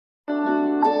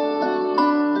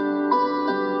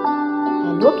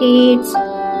Hello kids,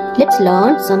 let's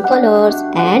learn some colors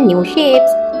and new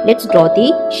shapes. Let's draw the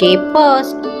shape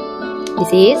first.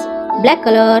 This is black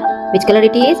color. Which color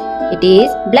it is? It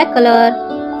is black color.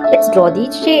 Let's draw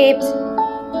these shapes.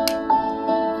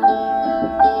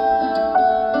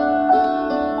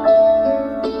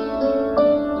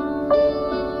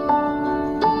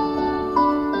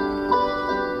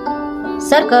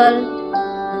 Circle.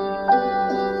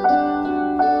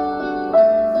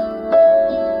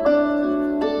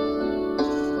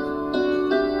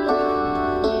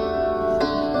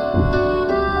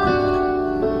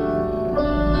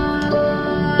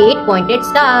 Eight-pointed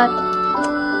star.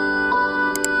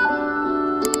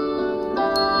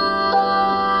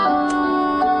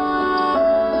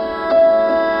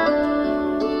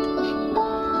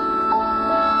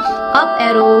 Up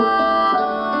arrow.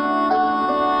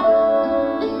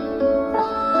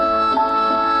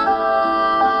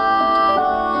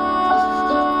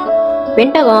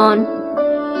 Pentagon.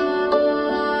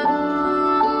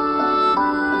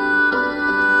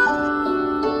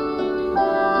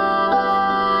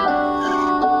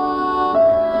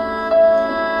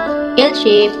 L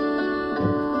shape.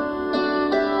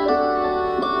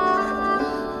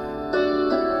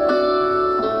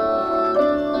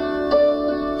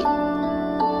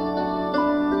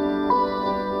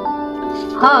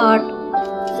 Heart.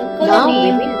 Now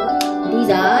these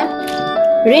are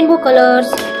rainbow colors.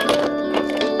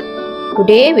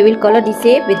 Today we will color the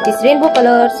shape with these rainbow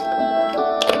colors.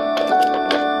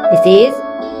 This is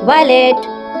violet,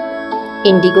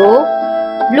 indigo,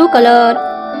 blue color,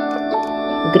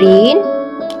 green,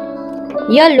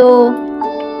 yellow,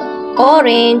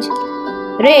 orange,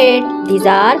 red. These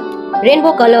are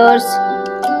rainbow colors.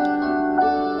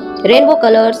 Rainbow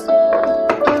colors.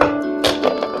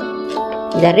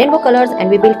 These are rainbow colors and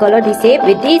we will color the shape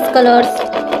with these colors.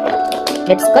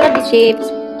 Let's color the shapes.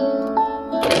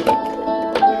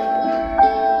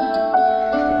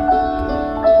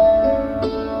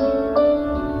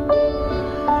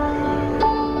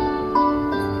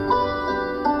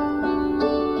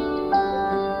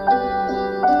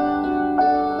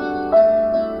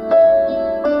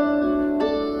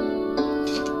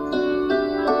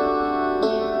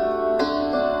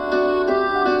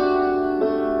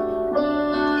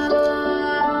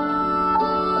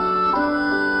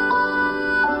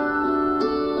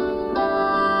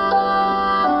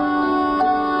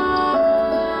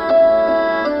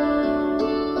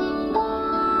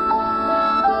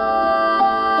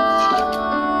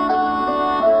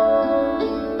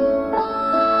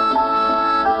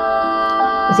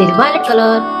 This is violet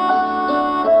color,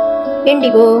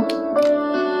 indigo,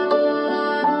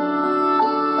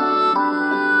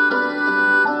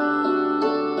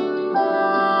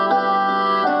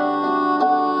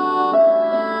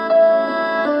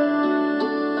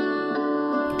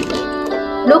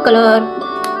 blue color,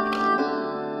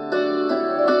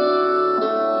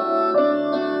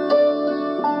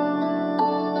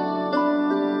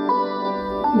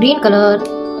 green color,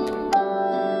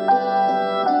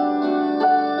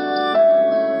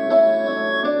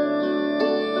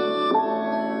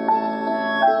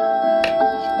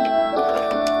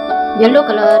 yellow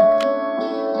color,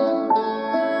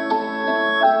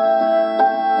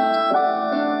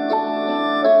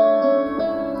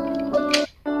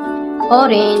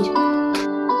 orange,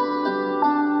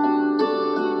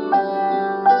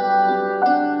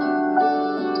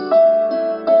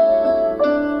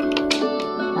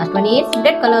 last one is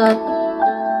red color.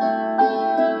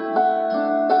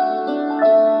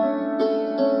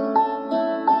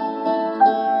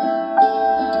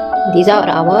 These are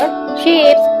our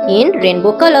shapes in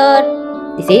rainbow color.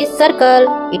 This is circle.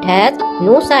 It has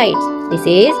no sides. This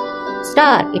is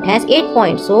star. It has 8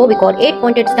 points. So we call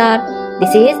 8-pointed star.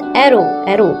 This is arrow.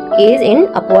 Arrow is in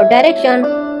upward direction.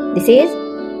 This is,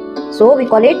 so we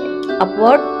call it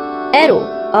upward arrow.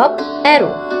 Up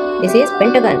arrow. This is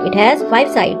pentagon. It has 5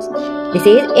 sides. This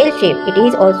is L shape. It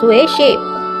is also a shape.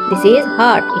 This is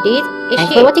heart. It is a shape.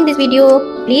 Thanks for watching this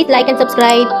video. Please like and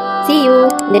subscribe. See you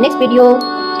in the next video.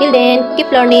 Till then,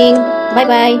 keep learning. Bye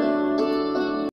bye.